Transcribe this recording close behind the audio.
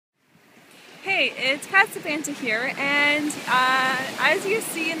Hey, it's Katsupanta here, and as you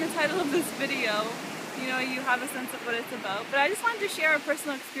see in the title of this video, you have a sense of what it's about, but I just wanted to share a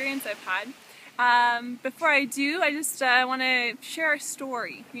personal experience I've had. Before I do, I just want to share a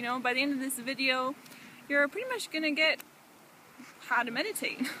story. By the end of this video, you're pretty much going to get how to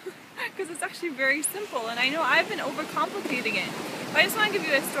meditate, because it's actually very simple, and I know I've been overcomplicating it, but I just want to give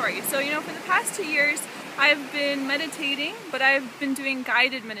you a story. So, for the past 2 years, I've been meditating, but I've been doing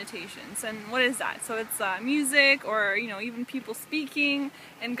guided meditations. And what is that? So it's music or, even people speaking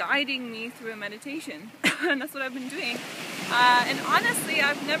and guiding me through a meditation. And that's what I've been doing. And honestly,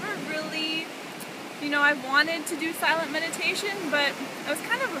 I've never really, I wanted to do silent meditation, but I was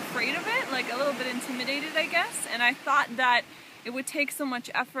kind of afraid of it, like a little bit intimidated, I guess. And I thought that it would take so much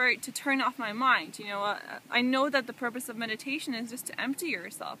effort to turn off my mind. I know that the purpose of meditation is just to empty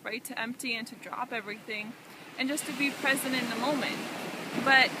yourself, right? To empty and to drop everything and just to be present in the moment.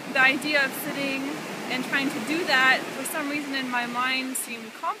 But the idea of sitting and trying to do that, for some reason in my mind,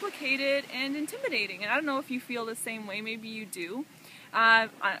 seemed complicated and intimidating. And I don't know if you feel the same way. Maybe you do.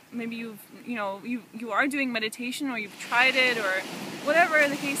 Maybe you are doing meditation, or you've tried it, or whatever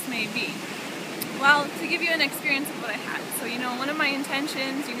the case may be. Well, to give you an experience of what I had. So, one of my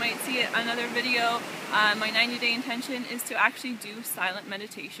intentions, you might see it in another video, my 90-day intention is to actually do silent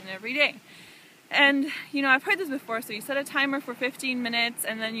meditation every day. And, I've heard this before, so you set a timer for 15 minutes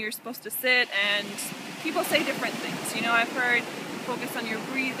and then you're supposed to sit, and people say different things. I've heard focus on your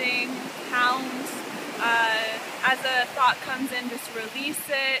breathing, count, as a thought comes in, just release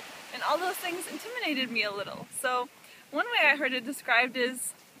it, and all those things intimidated me a little. So, one way I heard it described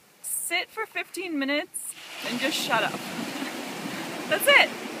is, sit for 15 minutes and just shut up. That's it.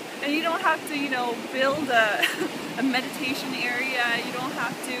 And you don't have to, build a meditation area. You don't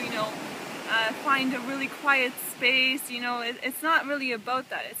have to, find a really quiet space. It's not really about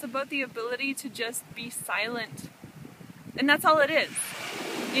that. It's about the ability to just be silent. And that's all it is.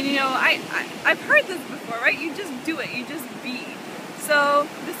 And, I've heard this before, right? You just do it. You just be. So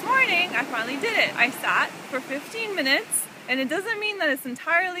this morning, I finally did it. I sat for 15 minutes. And it doesn't mean that it's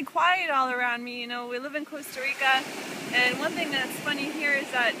entirely quiet all around me. We live in Costa Rica, and one thing that's funny here is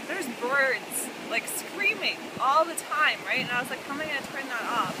that there's birds like screaming all the time, right? And I was like, how am I going to turn that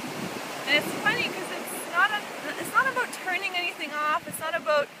off? And it's funny because it's not about turning anything off. It's not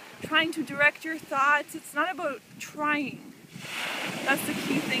about trying to direct your thoughts. It's not about trying. That's the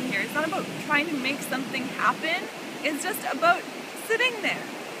key thing here. It's not about trying to make something happen. It's just about sitting there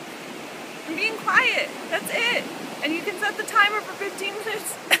and being quiet. That's it. And you can set the timer for 15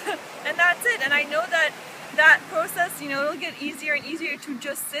 minutes, and that's it. And I know that process, it'll get easier and easier to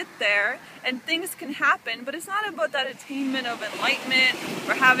just sit there, and things can happen, but it's not about that attainment of enlightenment,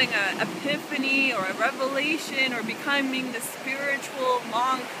 or having an epiphany, or a revelation, or becoming the spiritual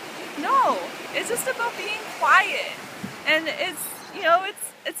monk. No, it's just about being quiet. And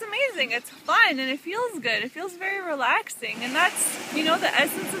it's amazing, it's fun, and it feels good. It feels very relaxing, and that's, the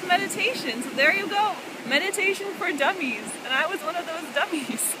essence of meditation. So there you go, meditation for dummies, and I was one of those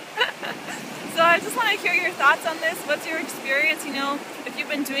dummies. So I just want to hear your thoughts on this. What's your experience? If you've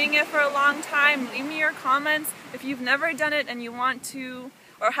been doing it for a long time, leave me your comments. If you've never done it and you want to,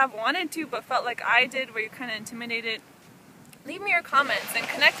 or have wanted to, but felt like I did, where you're kind of intimidated, leave me your comments and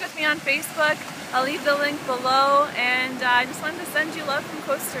connect with me on Facebook. I'll leave the link below, and I just wanted to send you love from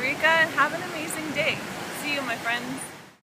Costa Rica, and have an amazing day. See you, my friends.